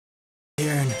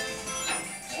Here and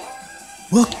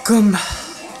welcome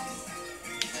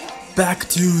back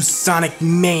to Sonic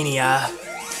Mania.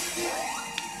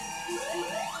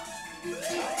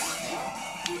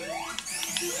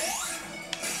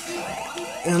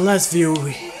 In the last view,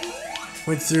 we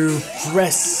went through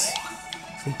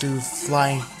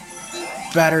Flying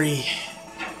Battery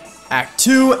Act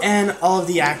 2 and all of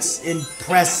the acts in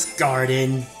Press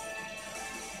Garden.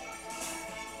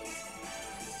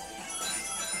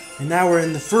 And now we're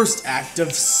in the first act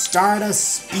of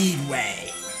Stardust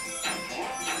Speedway,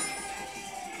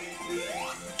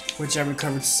 which I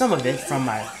recovered some of it from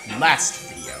my last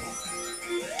video.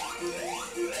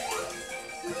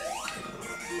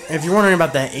 And if you're wondering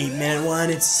about that 8-minute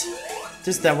one, it's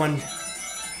just that one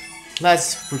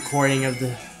last recording of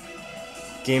the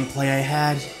gameplay I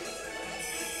had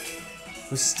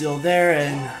was still there,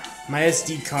 and my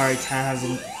SD card kind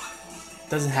of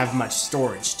doesn't have much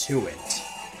storage to it.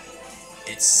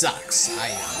 It sucks, I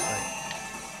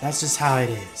know, but that's just how it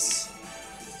is.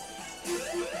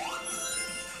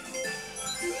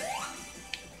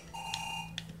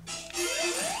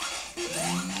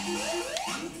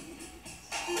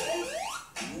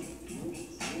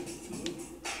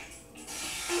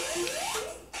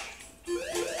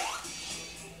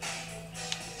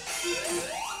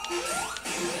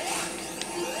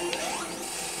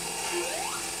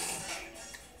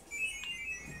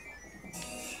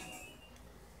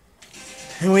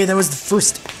 Anyway, that was the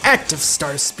first act of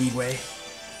Stardust Speedway.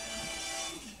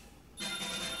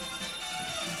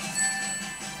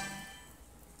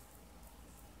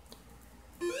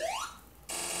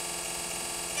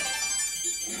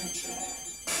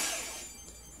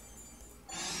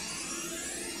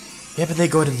 Yeah, but they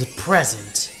go to the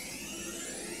present.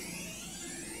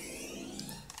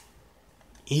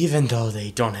 Even though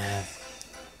they don't have...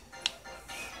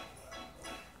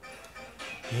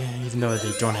 Yeah, even though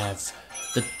they don't have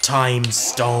the time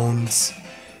stones.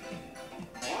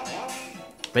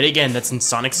 But again, that's in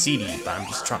Sonic CD, but I'm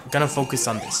just gonna focus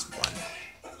on this one.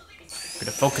 I'm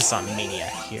gonna focus on Mania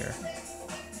here.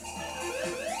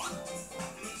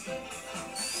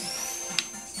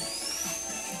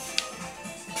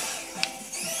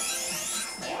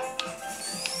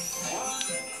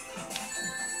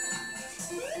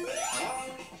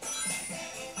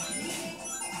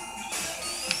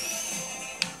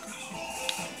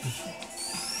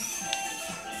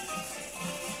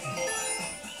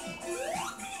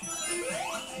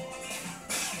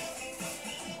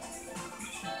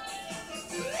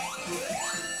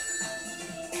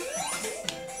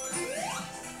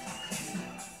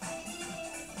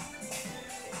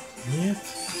 Yep.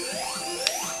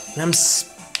 And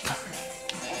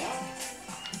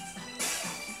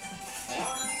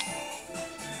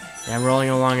I'm rolling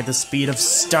along at the speed of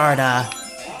Stardust.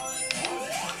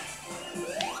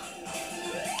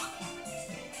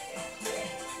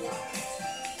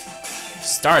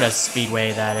 Stardust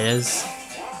Speedway, that is.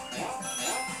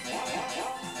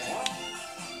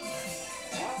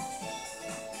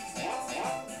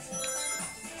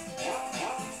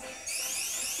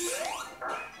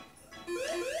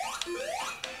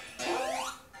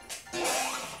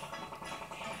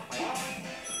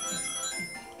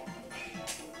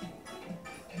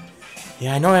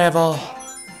 Yeah, I know I have all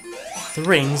the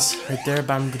rings right there,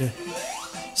 but I'm gonna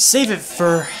save it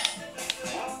for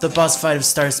the boss fight of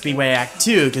Stardust Speedway Act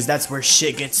 2, because that's where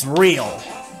shit gets real.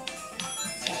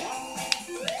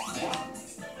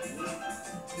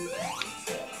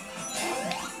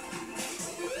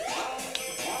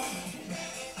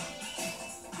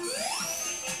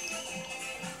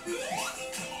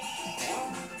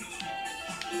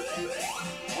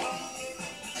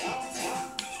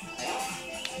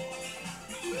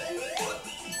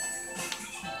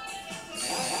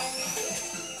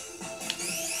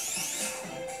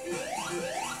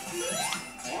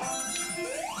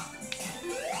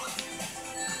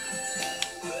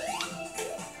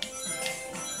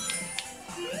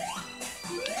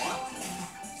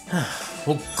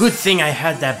 Well, good thing I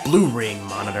had that blue ring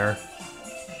monitor.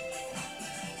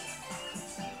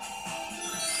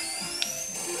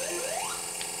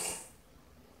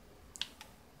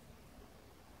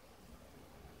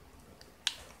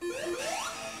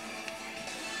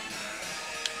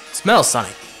 Smell,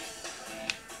 Sonic.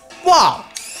 Wow!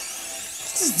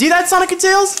 See that, Sonic and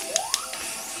Tails?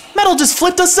 Metal just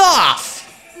flipped us off!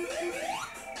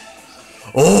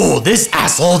 Oh, this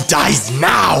asshole dies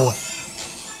now!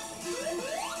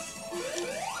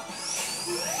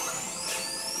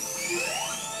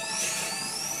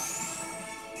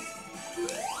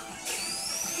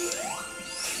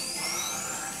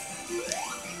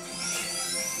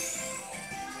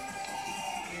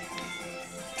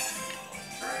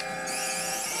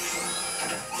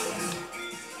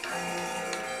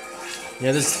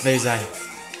 Yeah, this phase I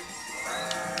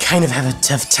kind of have a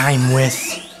tough time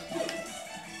with.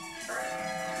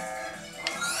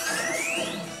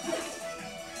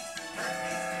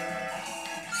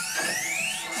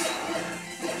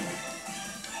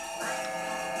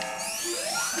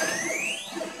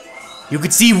 You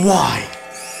could see why.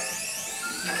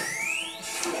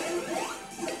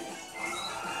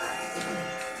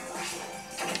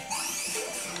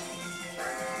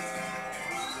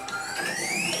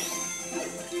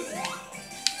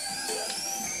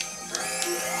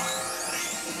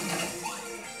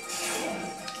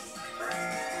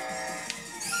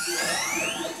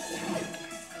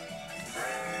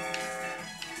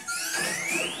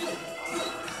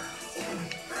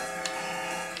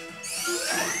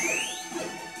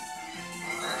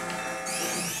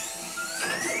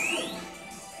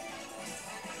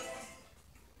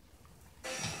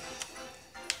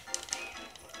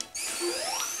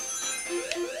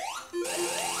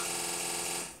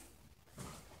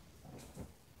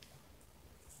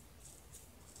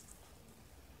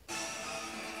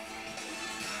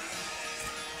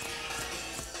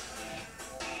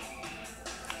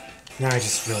 Now I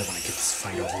just really want to get this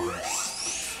fight over with.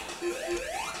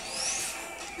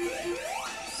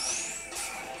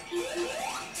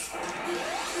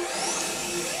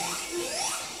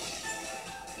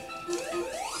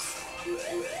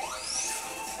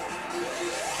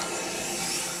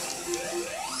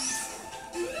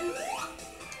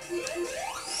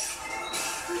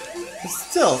 But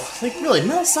still, like really,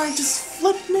 Metal Sonic just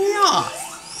flipped me off.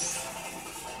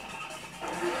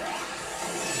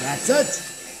 That's it.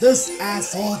 This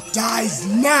asshole dies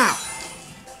now!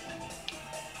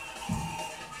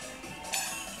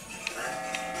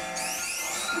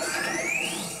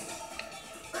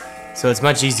 So it's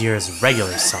much easier as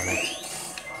regular Sonic.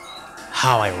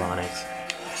 How ironic.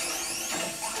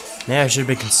 Maybe I should have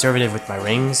been conservative with my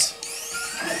rings.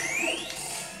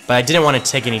 But I didn't want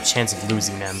to take any chance of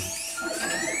losing them.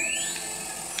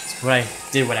 So I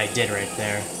did what I did right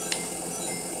there.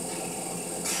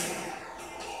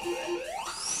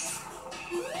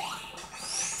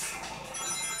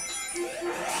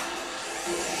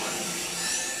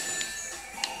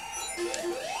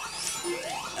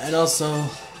 And also,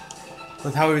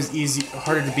 with how it was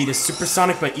harder to beat as Super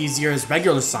Sonic, but easier as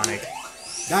regular Sonic.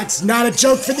 That's not a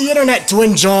joke for the internet to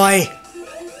enjoy!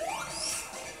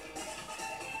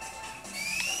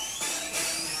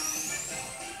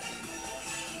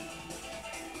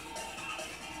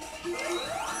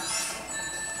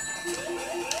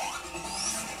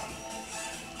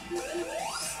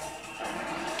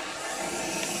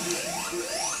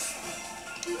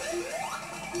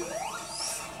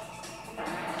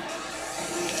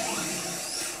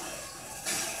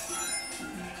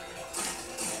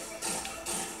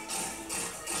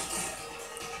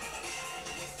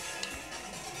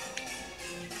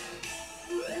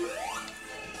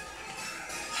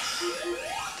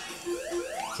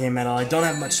 Okay, Metal, I don't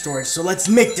have much storage, so let's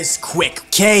make this quick,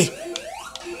 okay?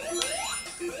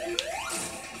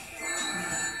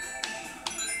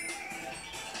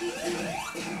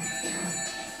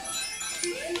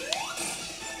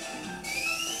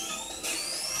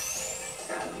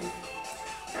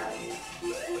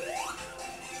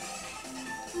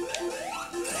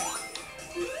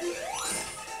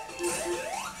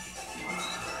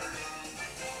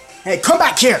 Hey, come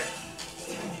back here!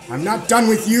 I'm not done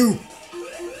with you!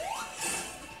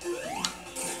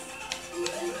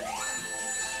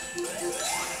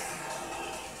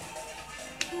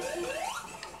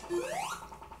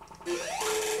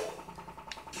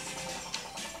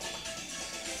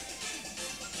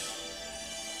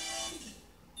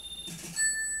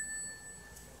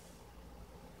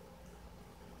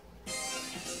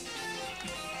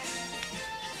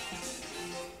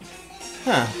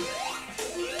 Huh.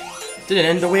 Didn't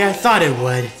end the way I thought it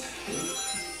would.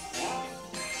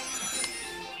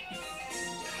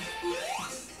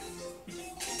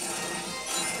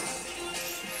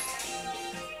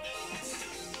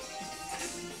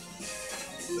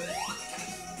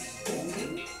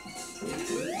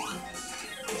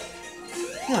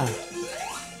 Huh.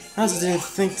 I also didn't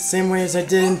think the same way as I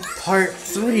did in part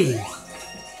 3.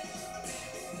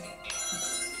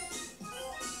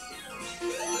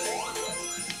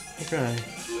 Okay.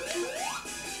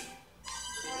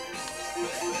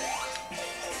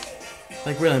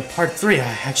 Like really, in part 3, I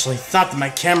actually thought that my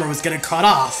camera was gonna cut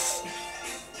off.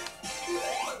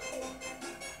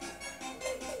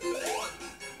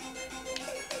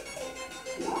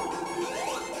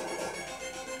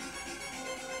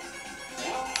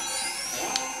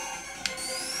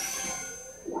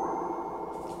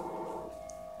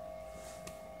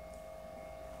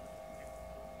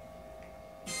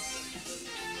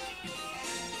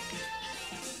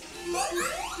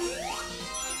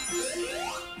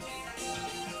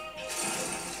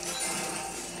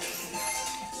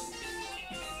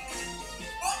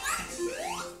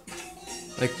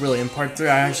 Like, really, in part 3,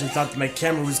 I actually thought that my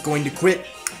camera was going to quit.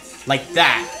 Like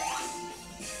that.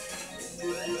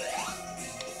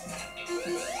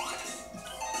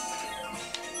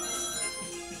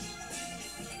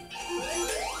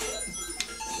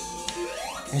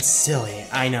 It's silly,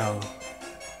 I know.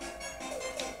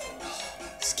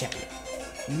 This can't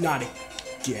be. Not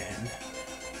again.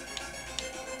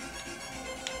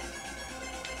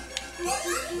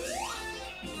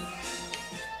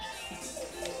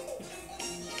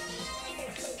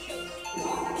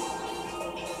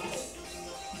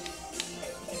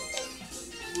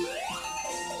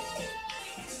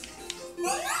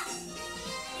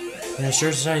 Yeah,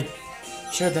 sure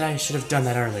that I should have done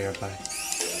that earlier, but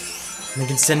I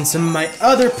can send some of my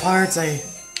other parts. I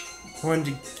wanted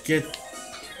to get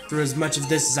through as much of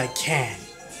this as I can.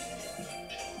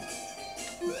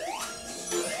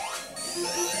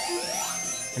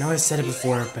 I know I said it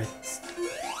before, but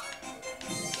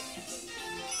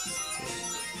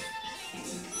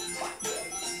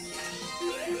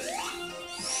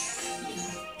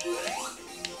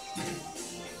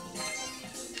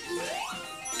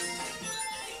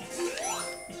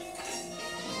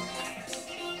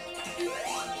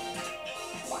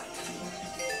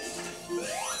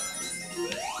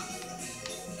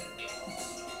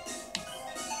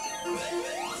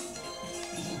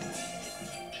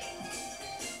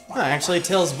well, actually,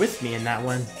 Tails with me in that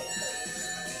one.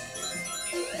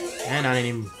 And not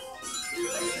any.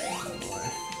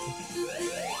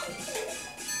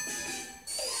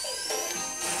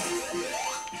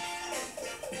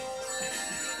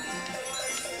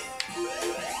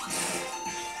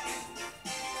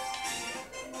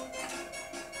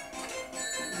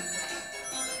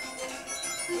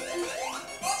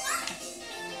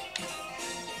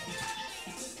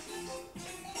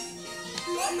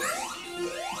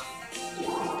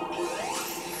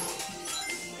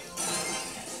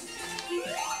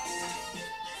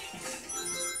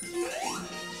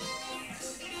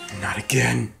 Not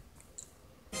again.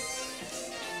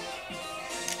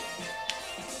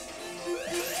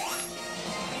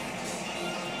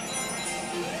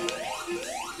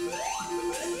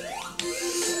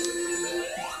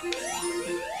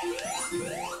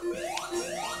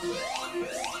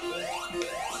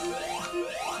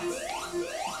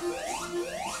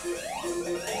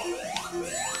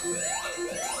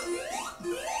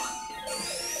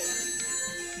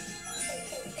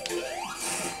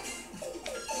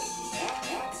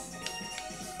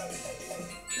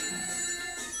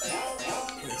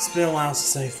 It's been a while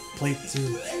since I've played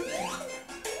through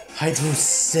Hydro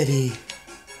City.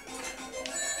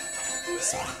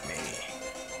 Sonic Mania.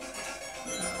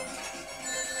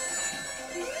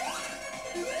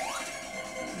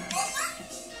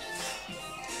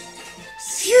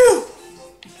 Phew!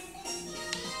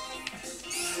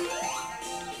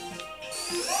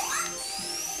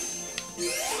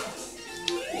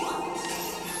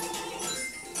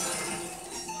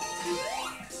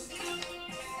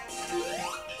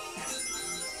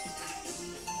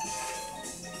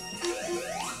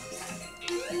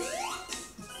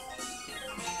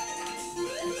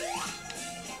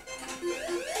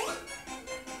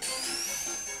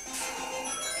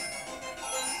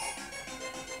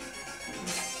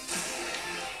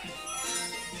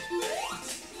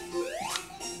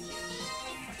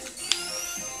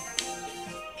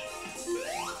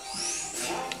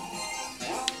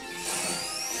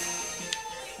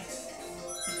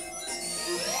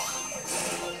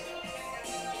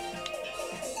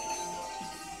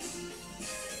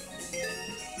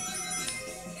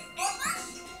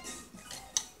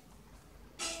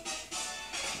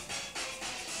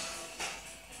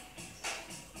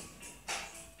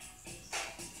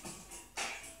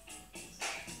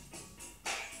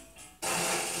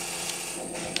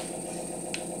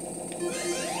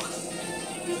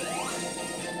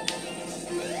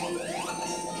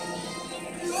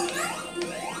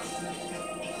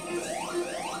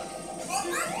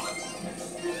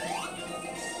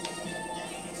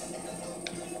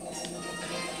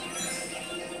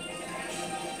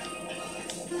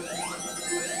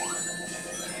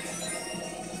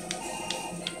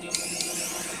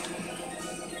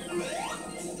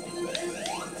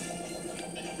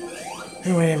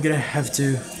 Anyway, I'm gonna have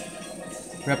to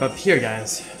wrap up here,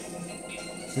 guys.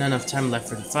 Not enough time left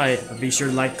for the fight, but be sure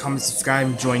to like, comment, subscribe,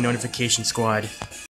 and join Notification Squad.